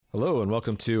Hello and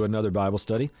welcome to another Bible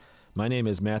study. My name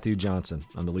is Matthew Johnson.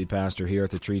 I'm the lead pastor here at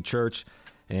the Tree Church,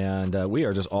 and we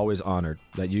are just always honored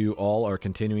that you all are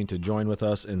continuing to join with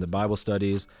us in the Bible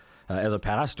studies. As a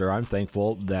pastor, I'm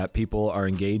thankful that people are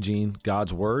engaging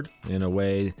God's Word in a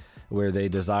way where they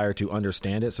desire to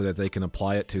understand it so that they can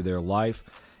apply it to their life.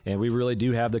 And we really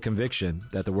do have the conviction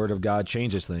that the Word of God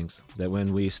changes things, that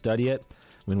when we study it,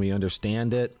 when we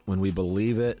understand it, when we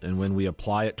believe it, and when we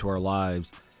apply it to our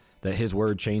lives, that His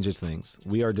Word changes things.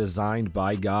 We are designed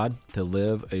by God to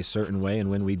live a certain way, and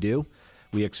when we do,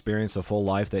 we experience the full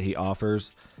life that He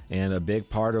offers, and a big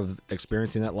part of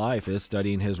experiencing that life is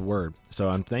studying His Word. So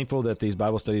I'm thankful that these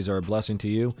Bible studies are a blessing to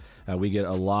you. We get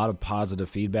a lot of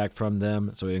positive feedback from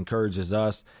them, so it encourages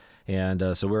us,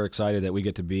 and so we're excited that we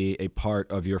get to be a part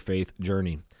of your faith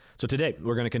journey. So today,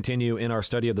 we're going to continue in our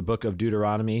study of the book of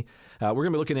Deuteronomy. We're going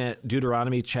to be looking at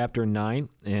Deuteronomy chapter 9,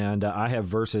 and I have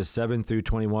verses 7 through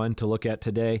 21 to look at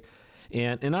today.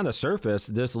 And on the surface,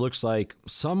 this looks like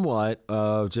somewhat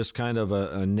of just kind of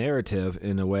a narrative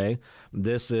in a way.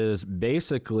 This is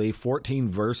basically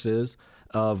 14 verses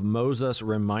of Moses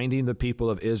reminding the people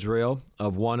of Israel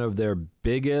of one of their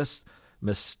biggest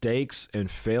mistakes and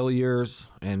failures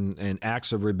and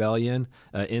acts of rebellion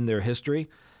in their history.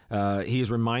 He is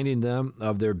reminding them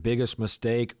of their biggest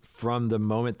mistake from the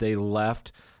moment they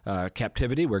left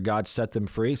captivity, where God set them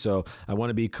free. So I want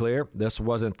to be clear, this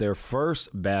wasn't their first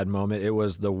bad moment. It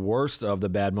was the worst of the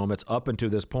bad moments up until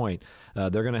this point. They're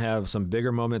going to have some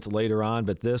bigger moments later on,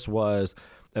 but this was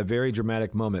a very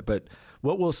dramatic moment. But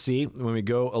what we'll see when we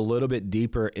go a little bit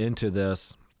deeper into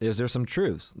this is there's some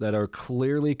truths that are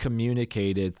clearly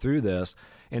communicated through this,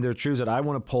 and they're truths that I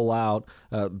want to pull out,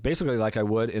 basically like I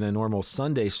would in a normal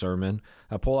Sunday sermon,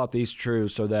 pull out these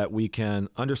truths so that we can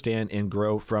understand and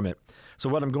grow from it. So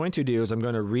what I'm going to do is I'm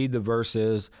going to read the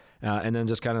verses and then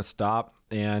just kind of stop,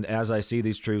 and as I see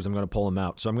these truths, I'm going to pull them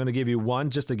out. So I'm going to give you one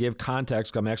just to give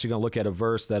context. I'm actually going to look at a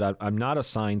verse that I'm not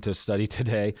assigned to study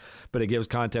today, but it gives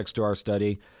context to our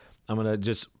study. I'm going to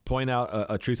just point out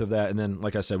a truth of that, and then,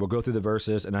 like I said, we'll go through the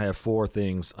verses, and I have four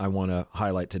things I want to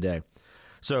highlight today.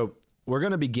 So we're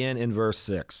going to begin in verse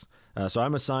 6. So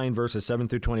I'm assigned verses 7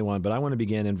 through 21, but I want to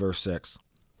begin in verse 6.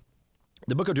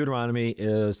 The book of Deuteronomy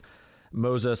is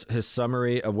Moses, his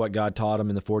summary of what God taught him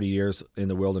in the 40 years in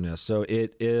the wilderness. So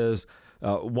it is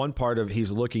one part of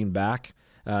he's looking back.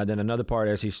 Then another part,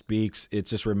 as he speaks, it's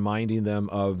just reminding them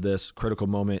of this critical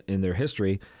moment in their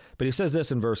history. But he says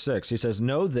this in verse 6. He says,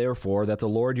 "Know therefore that the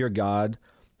Lord your God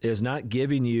is not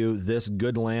giving you this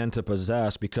good land to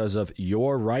possess because of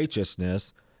your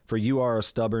righteousness, for you are a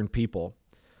stubborn people."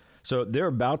 So they're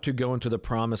about to go into the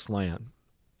promised land.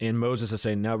 And Moses is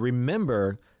saying, now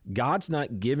remember, God's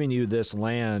not giving you this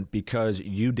land because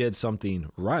you did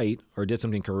something right or did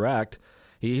something correct.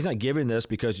 He's not giving this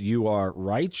because you are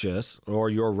righteous or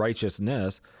your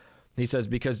righteousness. He says,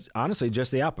 because honestly,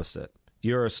 just the opposite.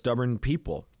 You're a stubborn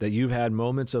people, that you've had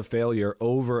moments of failure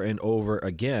over and over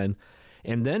again.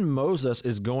 And then Moses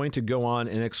is going to go on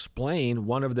and explain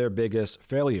one of their biggest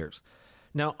failures.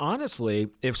 Now, honestly,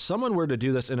 if someone were to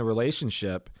do this in a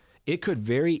relationship, it could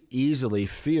very easily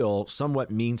feel somewhat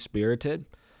mean-spirited.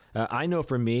 I know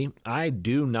for me, I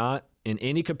do not in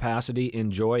any capacity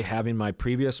enjoy having my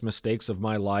previous mistakes of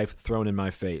my life thrown in my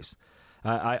face.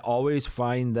 I always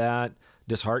find that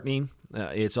disheartening.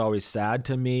 It's always sad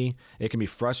to me. It can be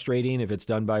frustrating if it's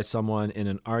done by someone in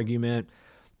an argument,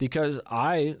 because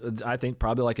I think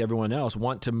probably like everyone else,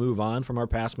 want to move on from our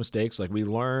past mistakes. Like, we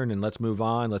learn and let's move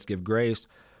on, let's give grace.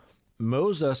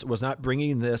 Moses was not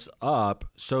bringing this up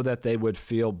so that they would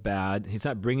feel bad. He's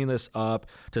not bringing this up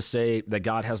to say that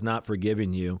God has not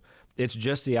forgiven you. It's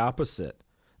just the opposite.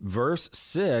 Verse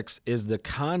 6 is the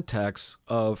context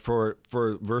of for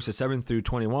verses 7 through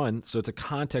 21, so it's a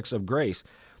context of grace.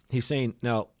 He's saying,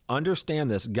 now,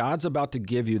 understand this. God's about to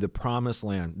give you the promised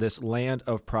land, this land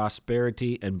of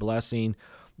prosperity and blessing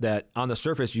that on the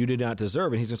surface you did not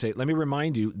deserve. And he's going to say, let me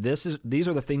remind you, these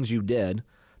are the things you did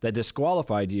that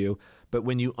disqualified you, but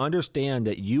when you understand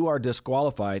that you are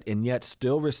disqualified and yet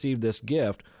still receive this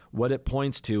gift, what it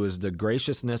points to is the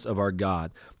graciousness of our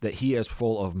God, that He is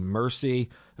full of mercy,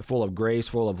 full of grace,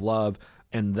 full of love,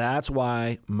 and that's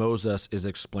why Moses is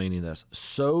explaining this,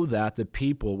 so that the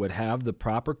people would have the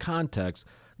proper context.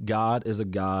 God is a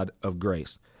God of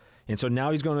grace. And so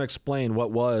now he's going to explain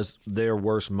what was their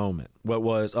worst moment, what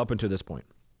was up until this point.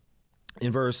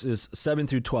 In verses 7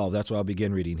 through 12, that's what I'll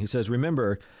begin reading. He says,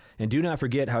 "Remember, and do not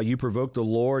forget how you provoked the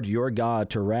Lord your God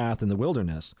to wrath in the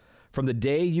wilderness. From the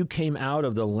day you came out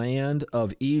of the land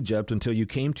of Egypt until you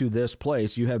came to this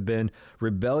place, you have been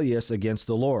rebellious against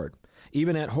the Lord.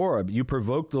 Even at Horeb, you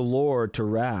provoked the Lord to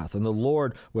wrath, and the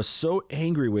Lord was so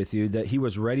angry with you that he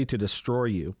was ready to destroy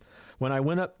you. When I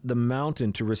went up the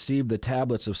mountain to receive the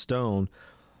tablets of stone,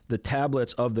 the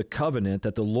tablets of the covenant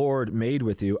that the Lord made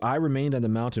with you, I remained on the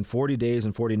mountain 40 days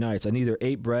and 40 nights. I neither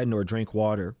ate bread nor drank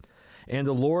water. And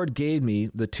the Lord gave me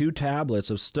the 2 tablets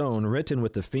of stone written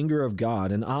with the finger of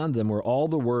God, and on them were all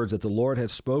the words that the Lord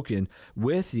had spoken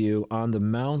with you on the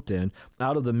mountain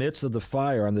out of the midst of the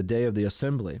fire on the day of the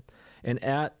assembly. And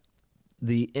at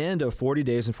the end of 40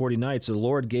 days and 40 nights, the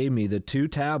Lord gave me the 2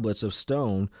 tablets of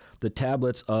stone, the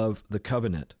tablets of the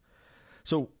covenant.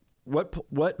 So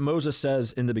what Moses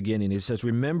says in the beginning, he says,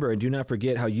 remember and do not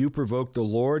forget how you provoked the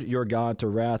Lord your God to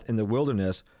wrath in the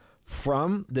wilderness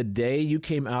from the day you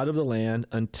came out of the land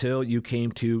until you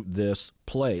came to this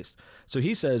place. So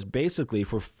he says, basically,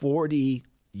 for 40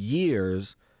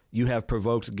 years, you have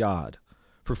provoked God.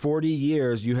 For 40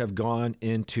 years, you have gone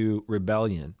into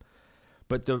rebellion.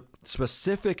 But the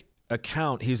specific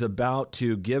account he's about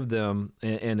to give them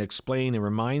and explain and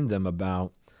remind them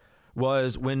about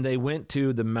was when they went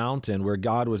to the mountain where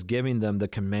God was giving them the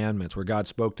commandments, where God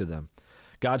spoke to them.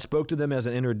 God spoke to them as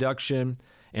an introduction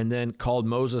and then called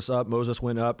Moses up. Moses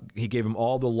went up. He gave him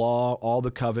all the law, all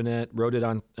the covenant, wrote it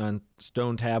on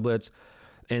stone tablets.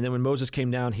 And then when Moses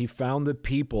came down, he found the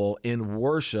people in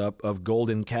worship of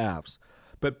golden calves.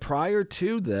 But prior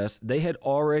to this, they had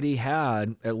already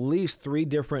had at least 3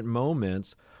 different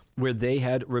moments where they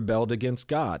had rebelled against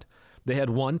God. They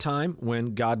had one time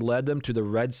when God led them to the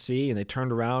Red Sea, and they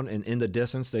turned around, and in the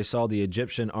distance they saw the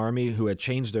Egyptian army who had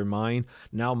changed their mind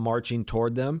now marching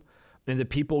toward them. And the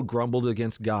people grumbled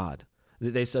against God.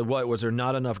 They said, what, was there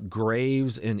not enough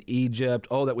graves in Egypt?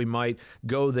 Oh, that we might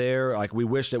go there. Like, we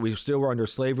wish that we still were under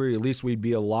slavery. At least we'd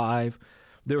be alive.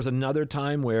 There was another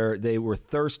time where they were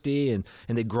thirsty and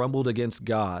they grumbled against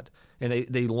God, and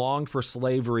they longed for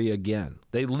slavery again.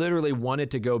 They literally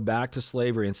wanted to go back to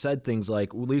slavery and said things like,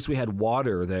 at least we had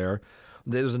water there.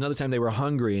 There was another time they were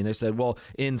hungry, and they said, well,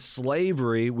 in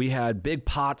slavery, we had big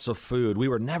pots of food. We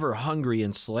were never hungry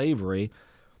in slavery.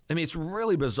 I mean, it's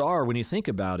really bizarre when you think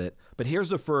about it, but here's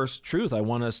the first truth I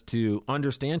want us to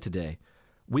understand today.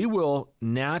 We will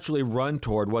naturally run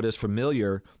toward what is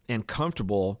familiar and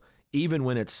comfortable even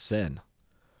when it's sin.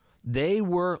 They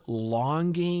were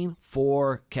longing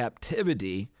for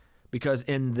captivity because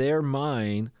in their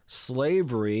mind,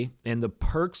 slavery and the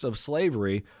perks of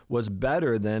slavery was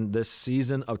better than this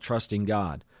season of trusting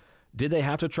God. Did they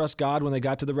have to trust God when they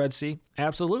got to the Red Sea?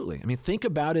 Absolutely. I mean, think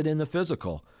about it in the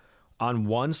physical. On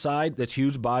one side, this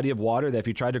huge body of water that if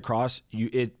you tried to cross,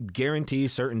 it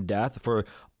guarantees certain death for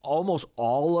almost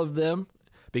all of them,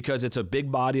 because it's a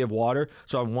big body of water.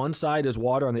 So on one side is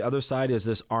water, on the other side is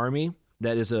this army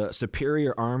that is a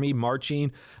superior army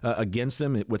marching against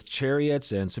them with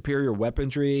chariots and superior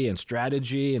weaponry and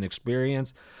strategy and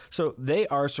experience. So they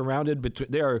are surrounded,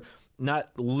 they are not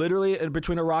literally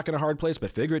between a rock and a hard place,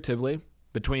 but figuratively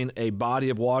between a body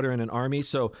of water and an army.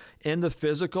 So in the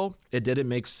physical, it didn't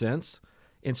make sense.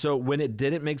 And so when it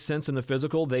didn't make sense in the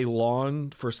physical, they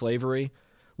longed for slavery.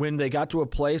 When they got to a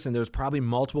place and there's probably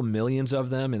multiple millions of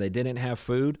them and they didn't have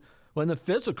food, well, in the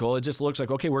physical, it just looks like,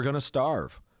 okay, we're going to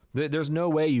starve. There's no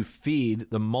way you feed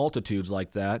the multitudes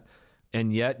like that,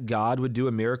 and yet God would do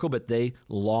a miracle, but they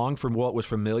longed for what was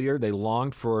familiar. They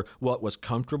longed for what was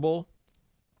comfortable.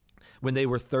 When they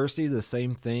were thirsty, the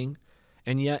same thing.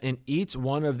 And yet in each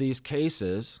one of these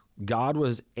cases, God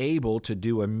was able to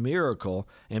do a miracle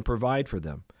and provide for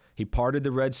them. He parted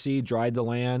the Red Sea, dried the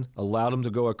land, allowed them to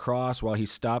go across while he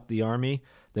stopped the army.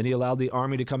 Then he allowed the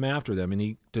army to come after them, and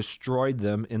he destroyed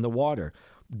them in the water.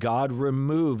 God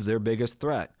removed their biggest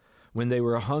threat. When they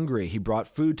were hungry, he brought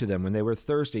food to them. When they were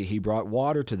thirsty, he brought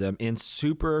water to them in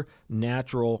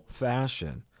supernatural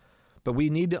fashion. But we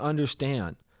need to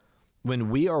understand, when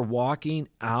we are walking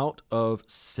out of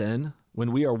sin,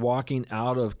 when we are walking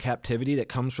out of captivity that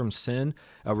comes from sin,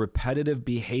 a repetitive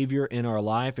behavior in our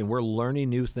life, and we're learning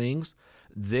new things,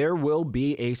 there will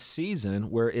be a season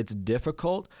where it's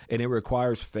difficult and it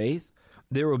requires faith.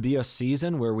 There will be a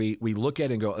season where we look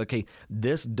at it and go, okay,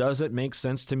 this doesn't make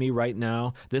sense to me right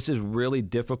now. This is really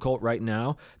difficult right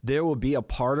now. There will be a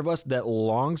part of us that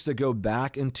longs to go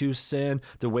back into sin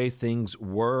the way things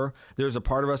were. There's a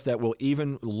part of us that will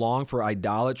even long for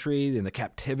idolatry and the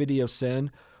captivity of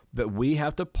sin. But we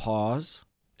have to pause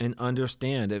and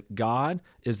understand that God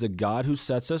is the God who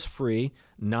sets us free,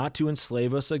 not to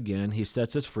enslave us again. He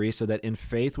sets us free so that in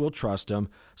faith we'll trust him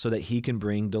so that he can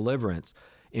bring deliverance.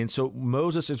 And so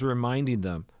Moses is reminding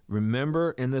them,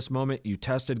 remember in this moment you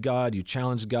tested God, you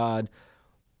challenged God.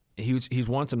 He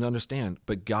wants them to understand,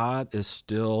 but God is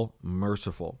still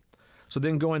merciful. So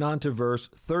then going on to verse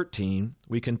 13,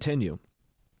 we continue.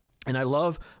 And I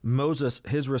love Moses,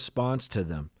 his response to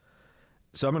them.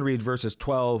 So I'm going to read verses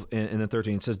 12 and then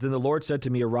 13. It says, Then the Lord said to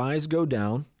me, Arise, go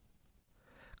down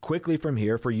quickly from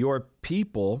here, for your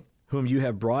people whom you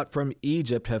have brought from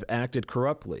Egypt have acted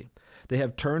corruptly. They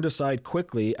have turned aside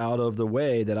quickly out of the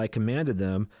way that I commanded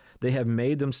them. They have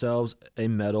made themselves a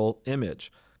metal image.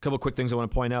 A couple of quick things I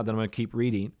want to point out that I'm going to keep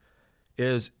reading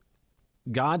is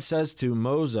God says to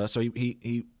Moses, so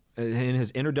he in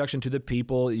his introduction to the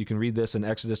people, you can read this in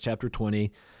Exodus chapter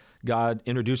 20, God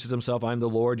introduces himself, I'm the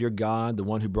Lord your God, the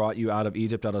one who brought you out of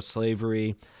Egypt, out of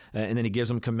slavery. And then he gives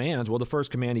them commands. Well, the first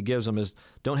command he gives them is,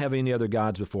 don't have any other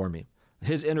gods before me.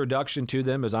 His introduction to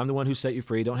them is, I'm the one who set you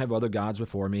free. Don't have other gods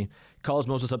before me. He calls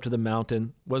Moses up to the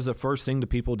mountain. What is the first thing the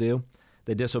people do?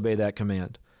 They disobey that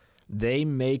command. They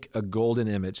make a golden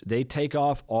image. They take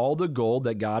off all the gold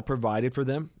that God provided for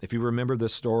them. If you remember the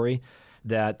story,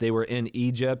 that they were in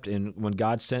Egypt, and when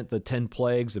God sent the 10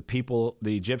 plagues, the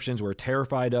Egyptians were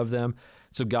terrified of them.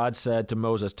 So God said to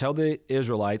Moses, tell the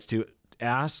Israelites to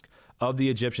ask of the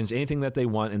Egyptians anything that they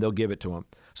want, and they'll give it to them.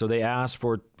 So they asked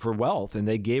for wealth, and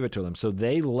they gave it to them. So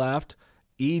they left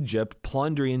Egypt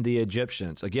plundering the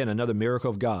Egyptians. Again, another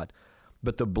miracle of God.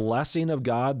 But the blessing of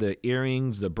God, the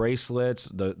earrings, the bracelets,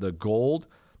 the gold,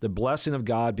 the blessing of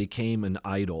God became an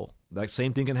idol. That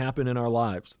same thing can happen in our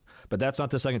lives. But that's not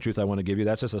the second truth I want to give you.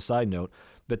 That's just a side note.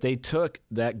 But they took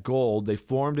that gold, they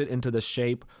formed it into the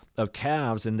shape of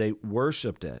calves, and they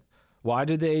worshiped it. Why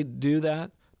did they do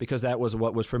that? Because that was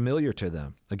what was familiar to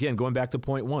them. Again, going back to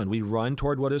point one, we run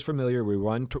toward what is familiar. We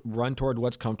run toward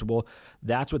what's comfortable.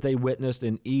 That's what they witnessed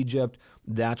in Egypt.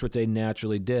 That's what they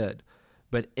naturally did.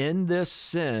 But in this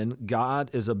sin, God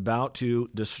is about to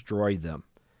destroy them.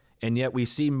 And yet we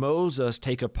see Moses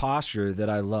take a posture that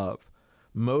I love.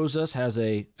 Moses has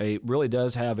really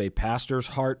does have a pastor's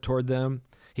heart toward them.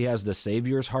 He has the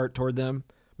Savior's heart toward them.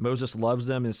 Moses loves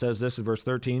them and says this in verse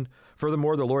 13.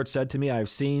 Furthermore, the Lord said to me, I have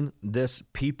seen this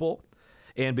people,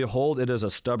 and behold, it is a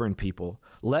stubborn people.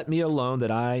 Let me alone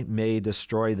that I may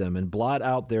destroy them and blot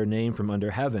out their name from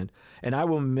under heaven. And I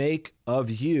will make of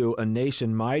you a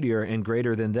nation mightier and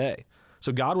greater than they.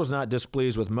 So God was not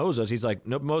displeased with Moses. He's like,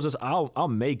 no, Moses, I'll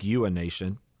make you a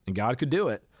nation. And God could do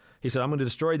it. He said, I'm going to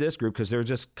destroy this group because they're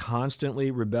just constantly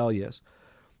rebellious.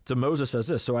 So Moses says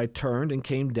this, so I turned and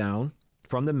came down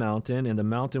from the mountain, and the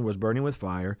mountain was burning with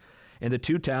fire, and the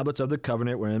 2 tablets of the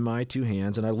covenant were in my 2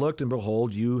 hands. And I looked, and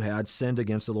behold, you had sinned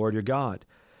against the Lord your God.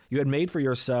 You had made for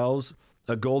yourselves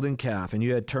a golden calf, and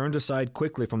you had turned aside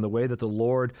quickly from the way that the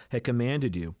Lord had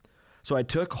commanded you. So I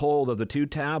took hold of the 2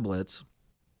 tablets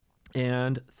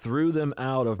and threw them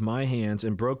out of my hands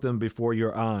and broke them before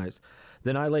your eyes.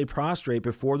 Then I lay prostrate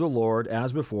before the Lord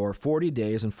as before 40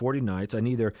 days and 40 nights. I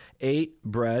neither ate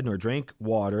bread nor drank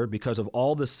water because of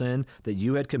all the sin that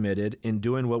you had committed in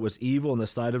doing what was evil in the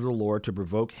sight of the Lord to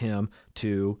provoke him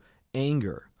to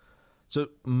anger. So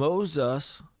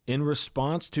Moses, in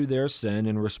response to their sin,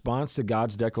 in response to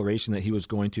God's declaration that he was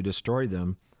going to destroy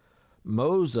them,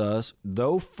 Moses,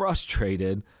 though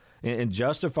frustrated, and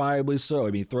justifiably so.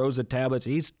 I mean, he throws the tablets.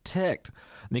 He's ticked.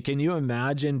 I mean, can you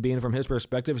imagine being from his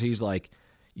perspective? He's like,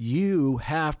 you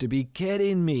have to be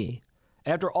kidding me.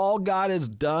 After all God has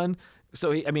done.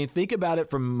 So, think about it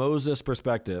from Moses'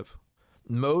 perspective.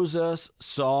 Moses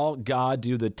saw God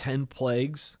do the 10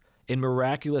 plagues in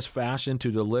miraculous fashion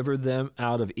to deliver them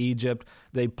out of Egypt.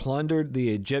 They plundered the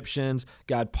Egyptians.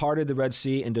 God parted the Red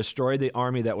Sea and destroyed the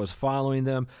army that was following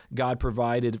them. God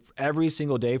provided every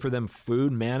single day for them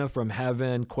food, manna from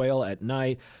heaven, quail at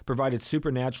night, provided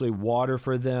supernaturally water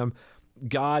for them.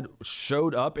 God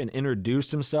showed up and introduced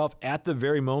himself at the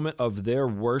very moment of their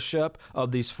worship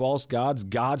of these false gods.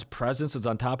 God's presence is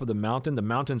on top of the mountain. The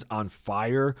mountain's on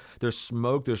fire. There's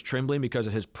smoke. There's trembling because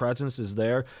his presence is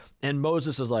there. And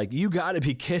Moses is like, you got to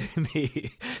be kidding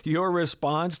me. Your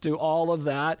response to all of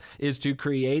that is to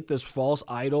create this false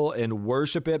idol and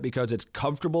worship it because it's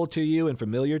comfortable to you and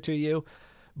familiar to you.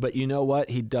 But you know what?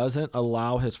 He doesn't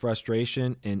allow his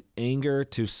frustration and anger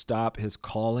to stop his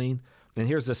calling. And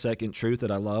here's the second truth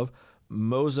that I love.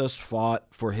 Moses fought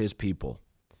for his people.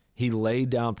 He laid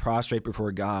down prostrate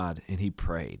before God and he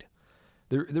prayed.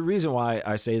 The reason why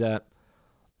I say that,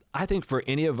 I think for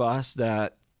any of us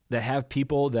that have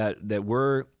people that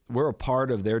we're a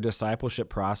part of their discipleship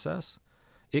process,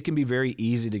 it can be very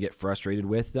easy to get frustrated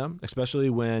with them, especially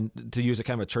when, to use a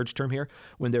kind of a church term here,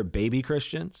 when they're baby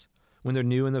Christians, when they're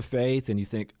new in the faith and you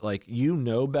think like, you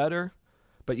know better.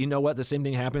 But you know what? The same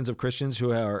thing happens of Christians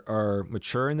who are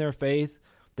mature in their faith.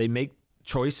 They make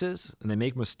choices and they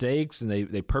make mistakes and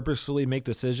they purposefully make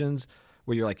decisions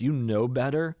where you're like, you know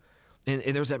better. And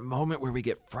there's that moment where we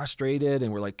get frustrated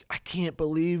and we're like, I can't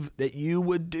believe that you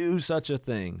would do such a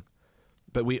thing.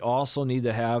 But we also need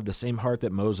to have the same heart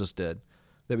that Moses did,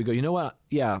 that we go, you know what?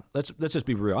 Yeah, let's just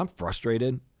be real. I'm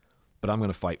frustrated, but I'm going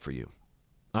to fight for you.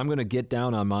 I'm going to get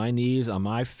down on my knees, on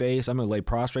my face. I'm going to lay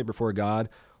prostrate before God,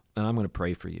 and I'm going to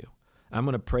pray for you. I'm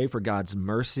going to pray for God's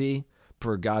mercy,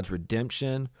 for God's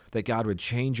redemption, that God would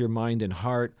change your mind and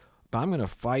heart, but I'm going to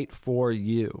fight for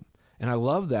you. And I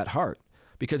love that heart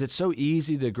because it's so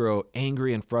easy to grow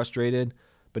angry and frustrated,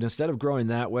 but instead of growing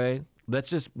that way, let's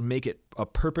just make it a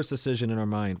purpose decision in our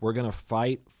mind. We're going to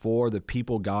fight for the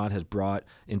people God has brought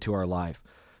into our life.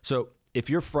 So if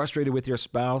you're frustrated with your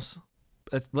spouse,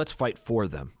 let's fight for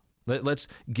them. Let's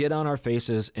get on our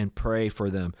faces and pray for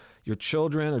them. Your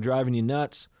children are driving you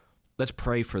nuts. Let's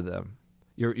pray for them.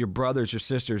 Your brothers, your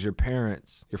sisters, your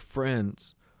parents, your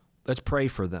friends, let's pray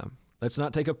for them. Let's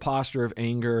not take a posture of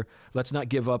anger. Let's not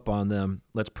give up on them.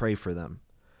 Let's pray for them.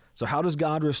 So how does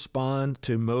God respond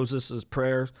to Moses'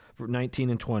 prayers for 19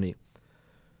 and 20?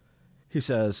 He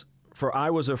says, "For I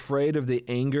was afraid of the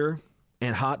anger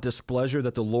and hot displeasure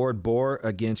that the Lord bore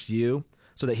against you,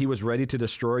 so that he was ready to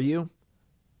destroy you.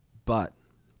 But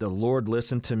the Lord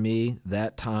listened to me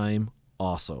that time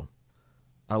also."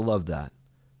 I love that.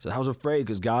 So I was afraid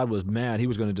because God was mad. He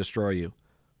was going to destroy you.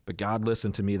 But God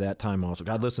listened to me that time also.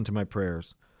 God listened to my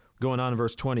prayers. Going on in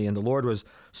verse 20, "And the Lord was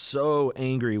so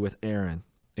angry with Aaron."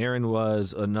 Aaron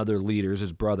was another leader,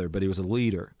 his brother, but he was a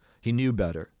leader. He knew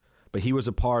better. But he was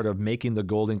a part of making the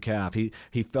golden calf.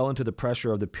 He fell into the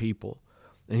pressure of the people.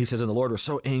 And he says, "And the Lord was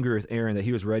so angry with Aaron that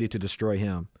he was ready to destroy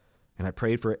him. And I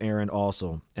prayed for Aaron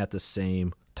also at the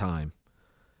same time."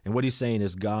 And what he's saying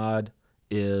is God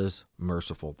is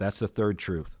merciful. That's the third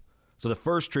truth. So the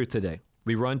first truth today,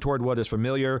 we run toward what is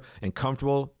familiar and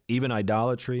comfortable, even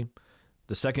idolatry.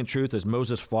 The second truth is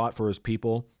Moses fought for his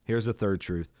people. Here's the third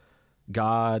truth.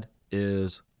 God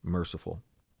is merciful.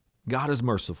 God is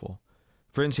merciful.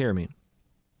 Friends, hear me.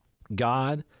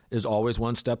 God is always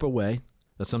one step away.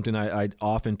 That's something I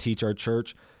often teach our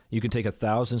church. You can take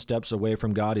 1,000 steps away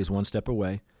from God. He's one step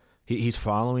away. He's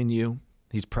following you.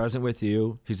 He's present with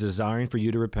you. He's desiring for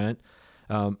you to repent.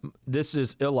 This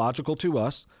is illogical to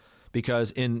us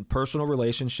because in personal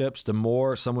relationships, the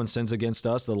more someone sins against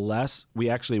us, the less we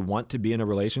actually want to be in a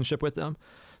relationship with them.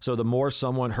 So the more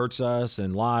someone hurts us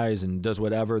and lies and does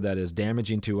whatever that is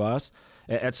damaging to us,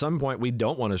 at some point we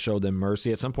don't want to show them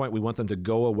mercy. At some point we want them to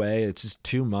go away. It's just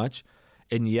too much.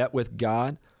 And yet with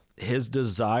God, his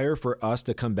desire for us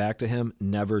to come back to him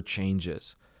never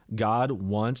changes. God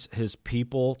wants his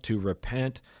people to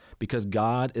repent because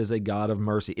God is a God of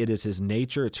mercy. It is his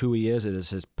nature. It's who he is. It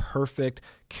is his perfect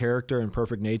character and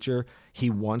perfect nature. He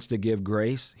wants to give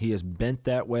grace. He is bent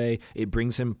that way. It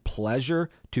brings him pleasure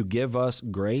to give us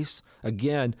grace.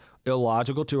 Again,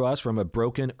 illogical to us from a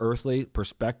broken earthly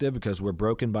perspective because we're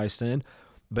broken by sin.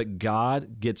 But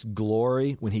God gets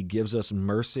glory when he gives us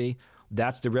mercy.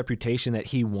 That's the reputation that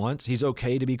he wants. He's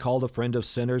okay to be called a friend of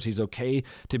sinners. He's okay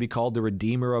to be called the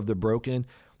redeemer of the broken.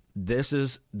 This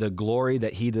is the glory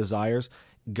that he desires.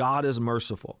 God is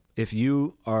merciful. If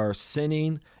you are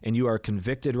sinning and you are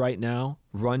convicted right now,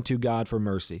 run to God for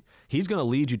mercy. He's going to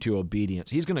lead you to obedience.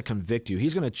 He's going to convict you.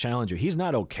 He's going to challenge you. He's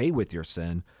not okay with your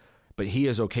sin, but he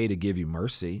is okay to give you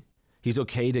mercy. He's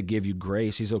okay to give you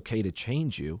grace. He's okay to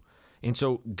change you. And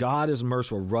so God is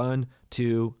merciful. Run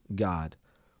to God.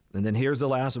 And then here's the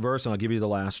last verse, and I'll give you the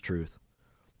last truth.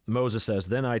 Moses says,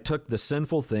 "Then I took the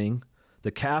sinful thing,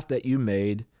 the calf that you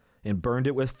made, and burned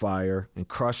it with fire and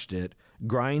crushed it,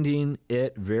 grinding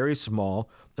it very small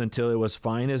until it was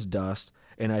fine as dust,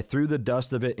 and I threw the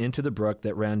dust of it into the brook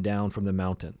that ran down from the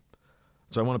mountain."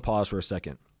 So I want to pause for a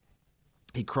second.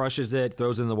 He crushes it,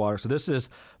 throws it in the water. So this is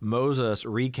Moses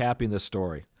recapping the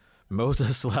story.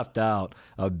 Moses left out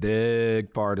a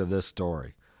big part of this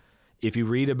story. If you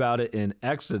read about it in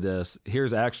Exodus,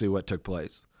 here's actually what took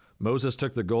place. Moses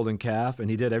took the golden calf and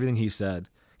he did everything he said.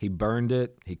 He burned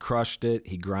it, he crushed it,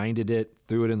 he grinded it,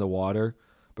 threw it in the water.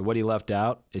 But what he left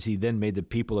out is he then made the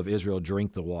people of Israel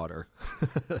drink the water.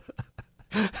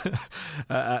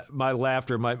 My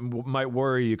laughter might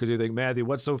worry you because you think, Matthew,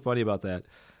 what's so funny about that?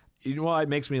 You know why it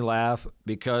makes me laugh?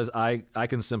 Because I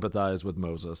can sympathize with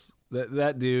Moses.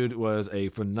 That dude was a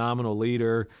phenomenal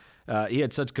leader. He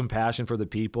had such compassion for the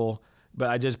people. But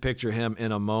I just picture him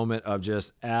in a moment of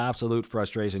just absolute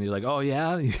frustration. He's like, oh,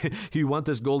 yeah? You want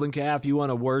this golden calf? You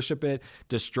want to worship it?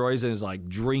 Destroys it and is like,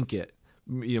 drink it.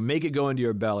 Make it go into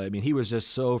your belly. I mean, he was just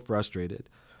so frustrated.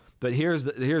 But here's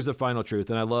the final truth,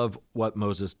 and I love what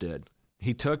Moses did.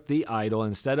 He took the idol,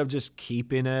 instead of just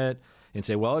keeping it and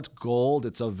say, well, it's gold,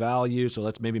 it's of value, so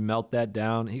let's maybe melt that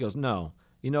down. He goes, no,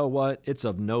 you know what? It's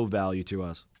of no value to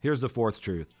us. Here's the fourth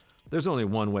truth. There's only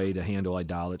one way to handle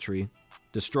idolatry.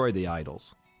 Destroy the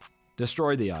idols.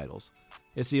 Destroy the idols.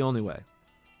 It's the only way.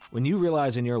 When you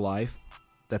realize in your life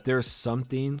that there's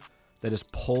something that is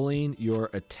pulling your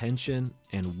attention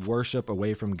and worship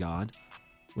away from God,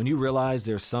 when you realize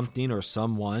there's something or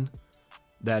someone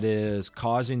that is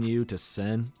causing you to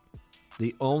sin,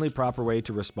 the only proper way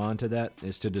to respond to that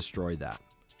is to destroy that.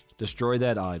 Destroy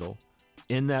that idol.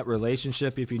 In that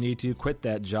relationship, if you need to, quit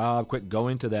that job, quit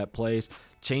going to that place,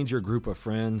 change your group of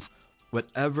friends,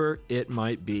 whatever it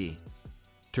might be,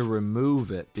 to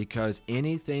remove it, because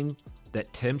anything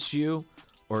that tempts you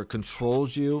or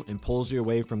controls you and pulls you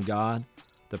away from God,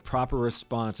 the proper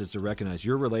response is to recognize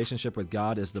your relationship with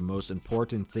God is the most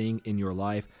important thing in your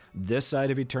life, this side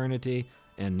of eternity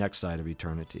and next side of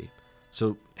eternity.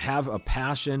 So have a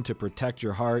passion to protect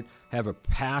your heart, have a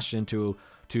passion to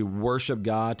worship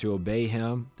God, to obey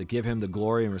Him, to give Him the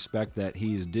glory and respect that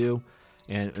He's due.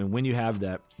 And when you have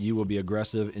that, you will be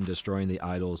aggressive in destroying the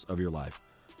idols of your life.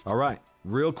 All right,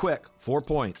 real quick, 4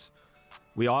 points.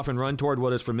 We often run toward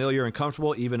what is familiar and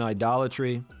comfortable, even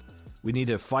idolatry. We need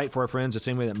to fight for our friends the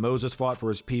same way that Moses fought for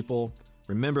his people.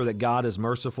 Remember that God is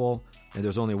merciful, and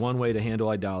there's only one way to handle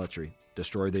idolatry: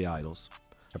 destroy the idols.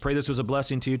 I pray this was a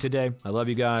blessing to you today. I love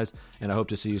you guys, and I hope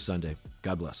to see you Sunday.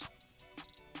 God bless.